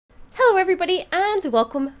everybody and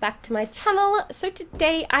welcome back to my channel. So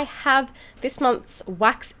today I have this month's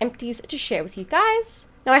wax empties to share with you guys.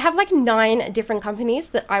 Now I have like 9 different companies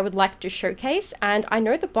that I would like to showcase, and I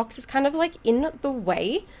know the box is kind of like in the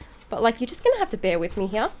way, but like you're just gonna have to bear with me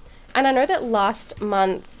here. And I know that last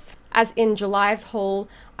month, as in July's haul,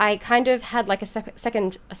 I kind of had like a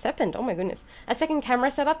second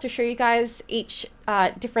camera set up to show you guys each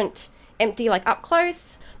different empty like up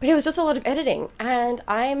close. But it was just a lot of editing and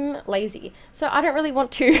I'm lazy. So I don't really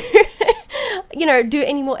want to, do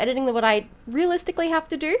any more editing than what I realistically have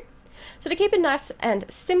to do. So to keep it nice and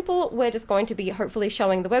simple, we're just going to be hopefully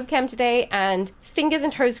showing the webcam today, and fingers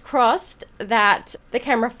and toes crossed that the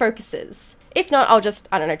camera focuses. If not, I'll just,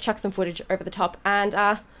 chuck some footage over the top and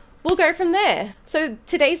we'll go from there. So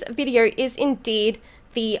today's video is indeed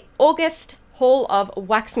the August haul of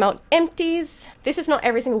wax melt empties. This is not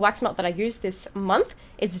every single wax melt that I use this month.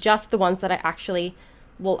 It's just the ones that I actually,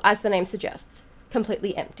 well, as the name suggests,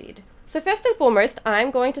 completely emptied. So first and foremost,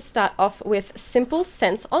 I'm going to start off with Simple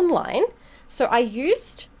Scents Online. So I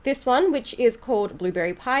used this one, which is called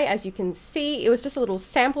Blueberry Pie. As you can see, it was just a little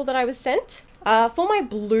sample that I was sent for my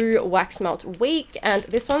blue wax melt week. And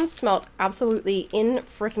this one smelled absolutely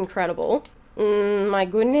incredible. My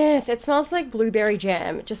goodness, it smells like blueberry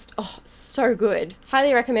jam. Just, oh, so good.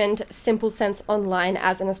 Highly recommend Simple Scents Online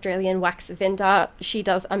as an Australian wax vendor. She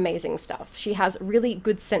does amazing stuff. She has really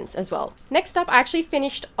good scents as well. Next up, I actually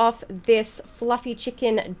finished off this fluffy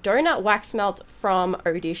chicken donut wax melt from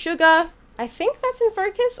OD Sugar. I think that's in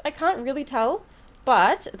focus. I can't really tell,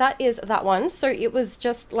 but that is that one. So it was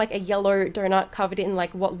just like a yellow donut covered in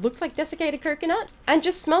like what looked like desiccated coconut, and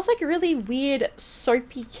just smells like a really weird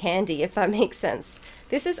soapy candy, if that makes sense.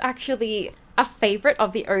 This is actually a favorite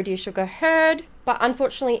of the OD Sugar herd, but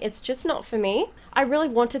unfortunately it's just not for me. I really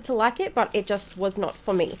wanted to like it, but it just was not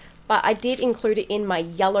for me. But I did include it in my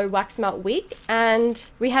yellow wax melt week, and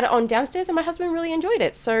we had it on downstairs and my husband really enjoyed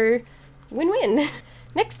it. So win-win.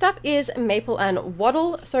 Next up is Maple and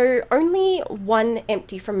Wattle. So only one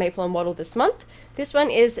empty from Maple and Wattle this month. This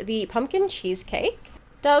one is the pumpkin cheesecake.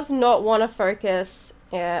 Does not want to focus.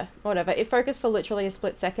 Yeah, whatever. It focused for literally a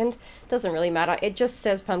split second. Doesn't really matter. It just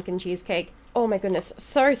says pumpkin cheesecake. Oh my goodness,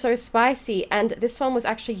 so spicy. And this one was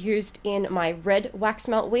actually used in my red wax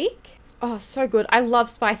melt week. Oh, so good. I love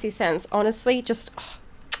spicy scents. Honestly, just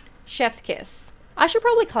chef's kiss. I should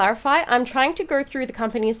probably clarify, I'm trying to go through the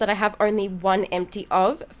companies that I have only one empty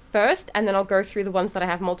of first, and then I'll go through the ones that I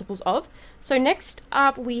have multiples of. So next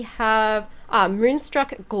up we have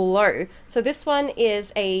Moonstruck Glow. So this one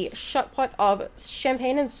is a shot pot of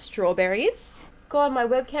champagne and strawberries. God, my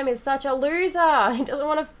webcam is such a loser. It doesn't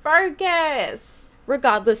want to focus.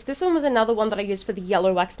 Regardless, this one was another one that I used for the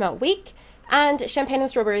yellow wax melt week. And champagne and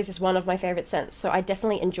strawberries is one of my favorite scents, so I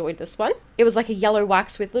definitely enjoyed this one. It was like a yellow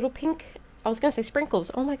wax with little pink, I was going to say sprinkles,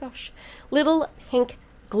 oh my gosh, little pink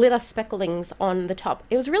glitter specklings on the top.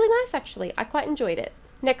 It was really nice actually, I quite enjoyed it.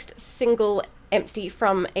 Next single empty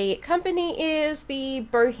from a company is the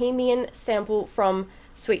Bohemian sample from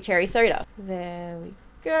Sweet Cherry Soda. There we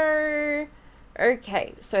go.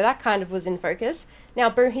 Okay, so that kind of was in focus. Now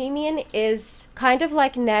Bohemian is kind of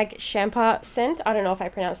like Nag Champa scent. I don't know if I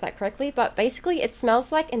pronounced that correctly, but basically it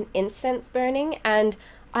smells like an incense burning, and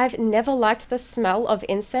I've never liked the smell of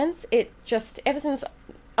incense. It just, ever since,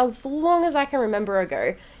 as long as I can remember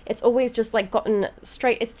ago, it's always just like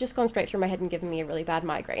it's just gone straight through my head and given me a really bad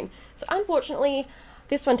migraine. So unfortunately,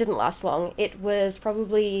 this one didn't last long. It was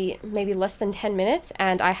probably maybe less than 10 minutes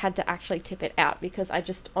and I had to actually tip it out because I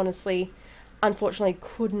just honestly, unfortunately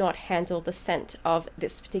could not handle the scent of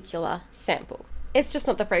this particular sample. It's just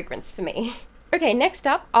not the fragrance for me. Okay, next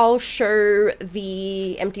up, I'll show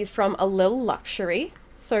the empties from A Little Luxury.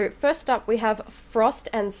 So first up we have Frost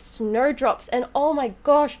and Snowdrops, and oh my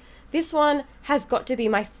gosh, this one has got to be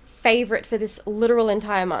my favorite for this literal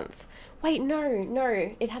entire month. Wait, no,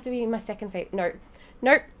 it had to be my second favorite.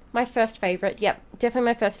 Nope, my first favorite. Yep, definitely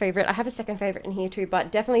my first favorite. I have a second favorite in here too,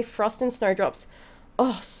 but definitely Frost and Snowdrops.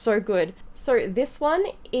 Oh, so good. So this one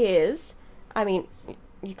is,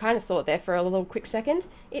 you kind of saw it there for a little quick second.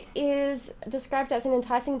 It is described as an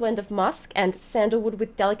enticing blend of musk and sandalwood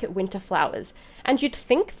with delicate winter flowers. And you'd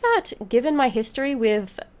think that, given my history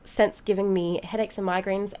with scents giving me headaches and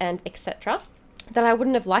migraines and etc., that I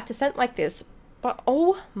wouldn't have liked a scent like this. But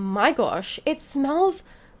oh my gosh, it smells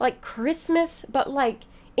like Christmas, but like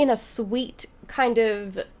in a sweet kind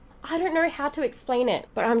of, I don't know how to explain it,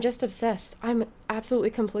 but I'm just obsessed. I'm absolutely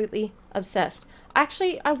completely obsessed.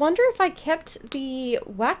 Actually, I wonder if I kept the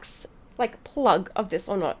wax like plug of this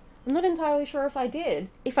or not. I'm not entirely sure if I did.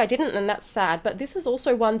 If I didn't, then that's sad. But this is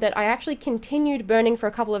also one that I actually continued burning for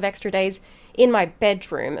a couple of extra days in my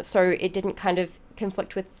bedroom, so it didn't kind of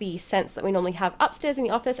conflict with the scents that we normally have upstairs in the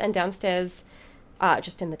office and downstairs,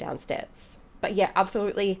 just in the downstairs. But yeah,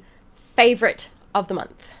 absolutely favorite of the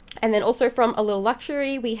month. And then also from A Little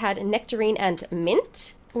Luxury, we had Nectarine and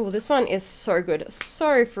Mint. Oh, this one is so good.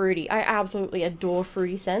 So fruity. I absolutely adore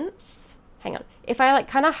fruity scents. Hang on. If I like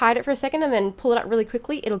kind of hide it for a second and then pull it up really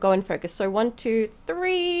quickly, it'll go in focus. So 1, 2,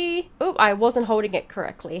 3. Oh, I wasn't holding it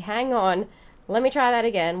correctly. Hang on. Let me try that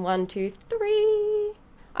again. 1, 2, 3.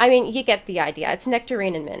 I mean, you get the idea. It's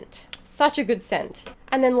Nectarine and Mint. Such a good scent.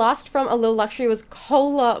 And then last from A Little Luxury was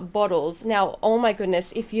Cola Bottles. Now, oh my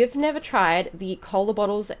goodness, if you've never tried the Cola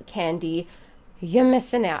Bottles candy, you're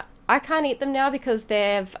missing out. I can't eat them now because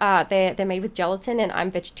they're made with gelatin, and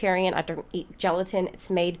I'm vegetarian. I don't eat gelatin. It's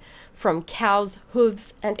made from cows'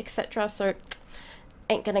 hooves and etc. So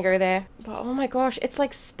ain't gonna go there. But oh my gosh, it's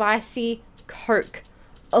like spicy Coke.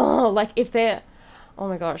 Oh, like if they're... Oh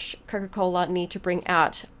my gosh, Coca-Cola need to bring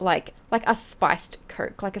out like a spiced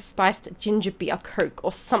Coke, like a spiced ginger beer Coke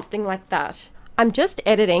or something like that. I'm just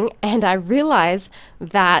editing and I realize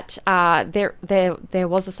that there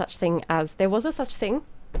was a such thing.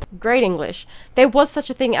 Great English. There was such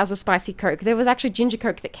a thing as a spicy Coke. There was actually ginger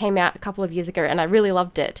Coke that came out a couple of years ago and I really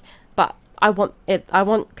loved it. But I want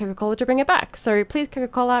Coca-Cola to bring it back. So please,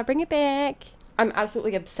 Coca-Cola, bring it back. I'm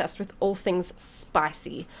absolutely obsessed with all things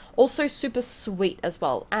spicy. Also super sweet as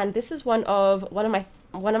well. And this is one of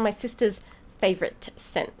my sister's favorite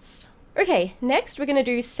scents. Okay, next we're gonna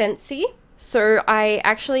do Scentsy. So I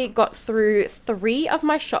actually got through 3 of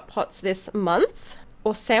my shop pots this month,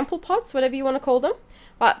 or sample pots, whatever you want to call them.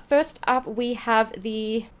 But first up we have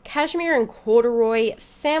the Cashmere and Corduroy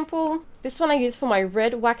sample. This one I use for my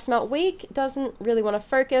red wax melt week. It doesn't really want to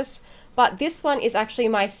focus. But this one is actually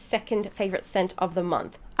my second favorite scent of the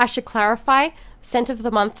month. I should clarify, scent of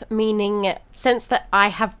the month meaning scents that I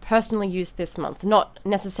have personally used this month, not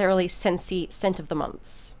necessarily Scentsy scent of the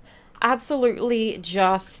months. Absolutely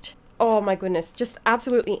just, oh my goodness, just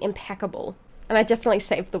absolutely impeccable. And I definitely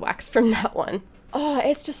saved the wax from that one. Oh,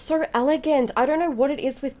 it's just so elegant. I don't know what it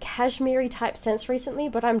is with cashmere type scents recently,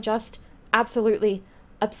 but I'm just absolutely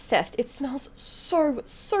obsessed. It smells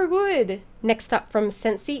so good. Next up from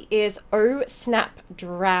Scentsy is Oh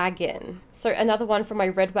Snapdragon. So another one from my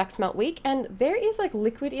red wax melt week, and there is like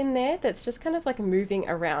liquid in there that's just kind of like moving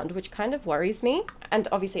around, which kind of worries me. And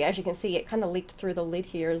obviously, as you can see, it kind of leaked through the lid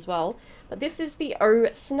here as well. But this is the Oh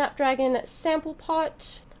Snapdragon sample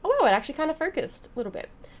pot. Oh wow, it actually kind of focused a little bit.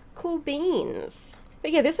 Cool beans.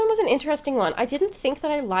 But yeah, this one was an interesting one. I didn't think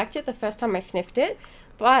that I liked it the first time I sniffed it,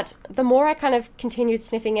 but the more I kind of continued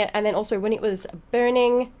sniffing it, and then also when it was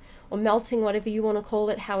burning or melting, whatever you want to call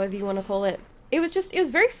it, however you want to call it, it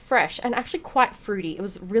was very fresh and actually quite fruity. It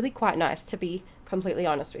was really quite nice, to be completely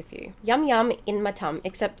honest with you. Yum yum in my tum,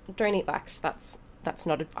 except don't eat wax. That's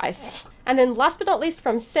not advised. And then last but not least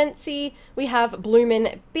from Scentsy, we have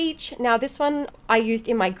Bloomin' Beach. Now this one I used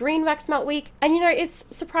in my green wax melt week. And you know, it's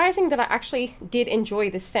surprising that I actually did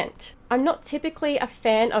enjoy this scent. I'm not typically a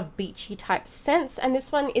fan of beachy type scents, and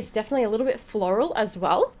this one is definitely a little bit floral as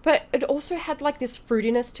well. But it also had like this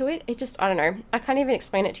fruitiness to it. It just, I don't know, I can't even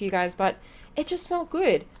explain it to you guys, but it just smelled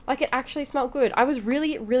good. Like, it actually smelled good. I was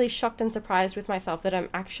really shocked and surprised with myself that I'm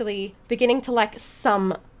actually beginning to like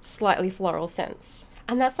some slightly floral scents.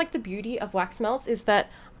 And that's like the beauty of wax melts, is that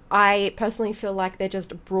I personally feel like they're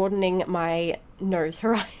just broadening my nose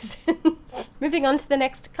horizons. Moving on to the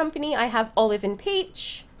next company, I have Olive and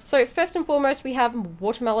Peach. So first and foremost, we have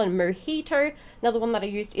Watermelon Mojito, another one that I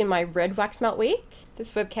used in my red wax melt week.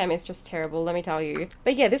 This webcam is just terrible, let me tell you.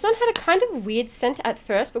 But yeah, this one had a kind of weird scent at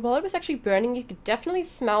first, but while it was actually burning, you could definitely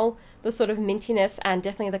smell the sort of mintiness and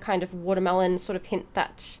definitely the kind of watermelon sort of hint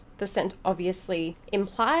that the scent obviously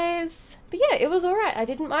implies. But yeah, it was alright, I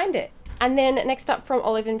didn't mind it. And then next up from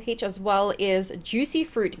Olive and Peach as well is Juicy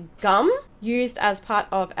Fruit Gum, used as part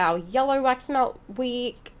of our yellow wax melt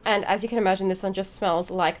week. And as you can imagine, this one just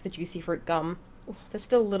smells like the Juicy Fruit Gum. Ooh, there's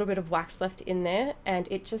still a little bit of wax left in there, and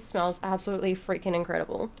it just smells absolutely freaking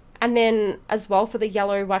incredible. And then as well for the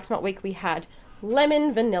yellow wax melt week, we had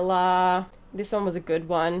Lemon Vanilla. This one was a good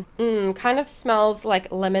one. Kind of smells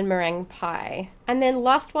like lemon meringue pie. And then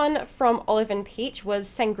last one from Olive and Peach was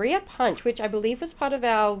Sangria Punch, which I believe was part of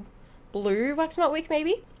our blue wax melt week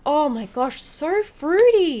maybe. Oh my gosh, so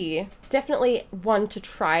fruity. Definitely one to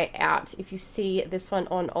try out if you see this one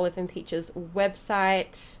on Olive and Peach's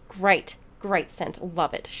website. Great Great scent,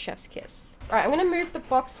 love it, chef's kiss. All right, I'm gonna move the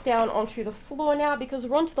box down onto the floor now because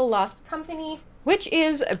we're on to the last company, which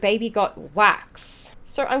is Baby Got Wax.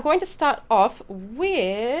 So I'm going to start off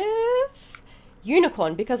with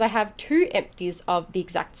Unicorn because I have 2 empties of the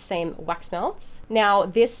exact same wax melts. Now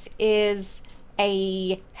this is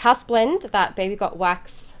a house blend that Baby Got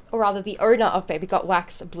Wax, or rather the owner of Baby Got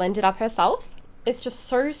Wax, blended up herself. It's just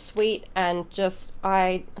so sweet and just,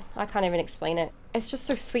 I can't even explain it. It's just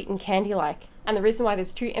so sweet and candy-like. And the reason why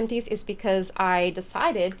there's 2 empties is because I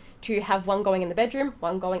decided to have one going in the bedroom,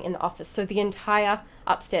 one going in the office. So the entire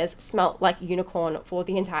upstairs smelled like Unicorn for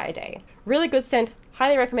the entire day. Really good scent.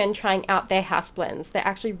 Highly recommend trying out their house blends. They're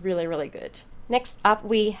actually really, really good. Next up,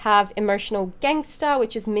 we have Emotional Gangster,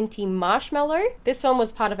 which is Minty Marshmallow. This one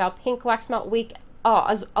was part of our Pink Wax Melt Week.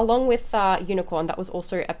 Along with Unicorn, that was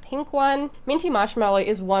also a pink one. Minty Marshmallow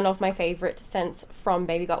is one of my favorite scents from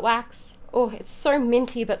Baby Got Wax. Oh, it's so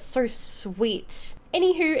minty, but so sweet.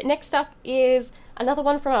 Anywho, next up is another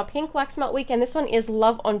one from our Pink Wax Melt Week, and this one is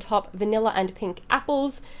Love on Top Vanilla and Pink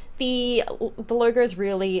Apples. The logo is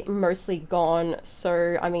really mostly gone,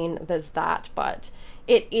 so I mean, there's that, but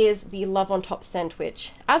it is the Love on Top scent,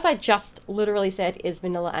 which, as I just literally said, is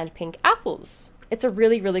vanilla and pink apples. It's a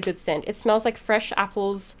really, really good scent. It smells like fresh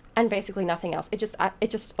apples and basically nothing else. It's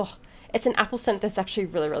an apple scent that's actually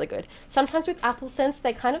really, really good. Sometimes with apple scents,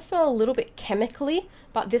 they kind of smell a little bit chemically,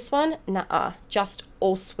 but this one, nah, just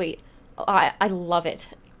all sweet. I love it.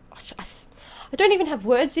 I don't even have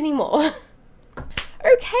words anymore.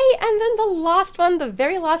 Okay, and then the last one, the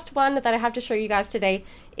very last one that I have to show you guys today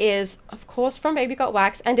is, of course, from Baby Got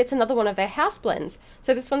Wax, and it's another one of their house blends.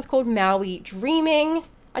 So this one's called Maui Dreaming.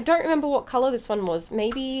 I don't remember what color this one was.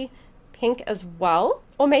 Maybe pink as well,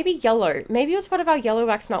 or maybe yellow. Maybe it was part of our Yellow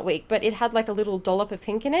Wax Melt Week, but it had like a little dollop of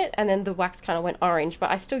pink in it, and then the wax kind of went orange, but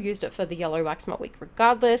I still used it for the Yellow Wax Melt Week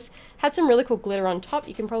regardless. Had some really cool glitter on top.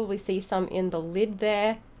 You can probably see some in the lid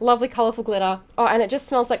there. Lovely colorful glitter. Oh, and it just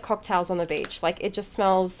smells like cocktails on the beach. Like, it just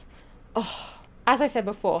smells, oh, as I said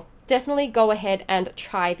before, definitely go ahead and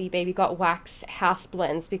try the Baby Got Wax house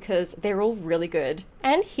blends because they're all really good.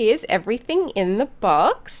 And here's everything in the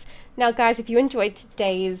box. Now guys, if you enjoyed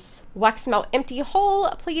today's Wax Melt Empty haul,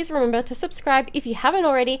 please remember to subscribe if you haven't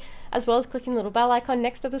already, as well as clicking the little bell icon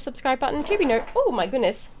next to the subscribe button to be oh my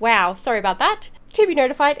goodness, wow, sorry about that. To be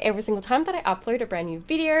notified every single time that I upload a brand new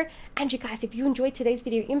video. And you guys, if you enjoyed today's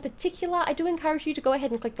video in particular, I do encourage you to go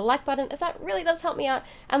ahead and click the like button, as that really does help me out,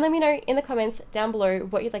 and let me know in the comments down below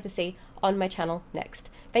what you'd like to see on my channel next.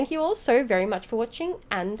 Thank you all so very much for watching,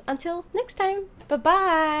 and until next time, bye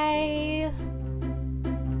bye.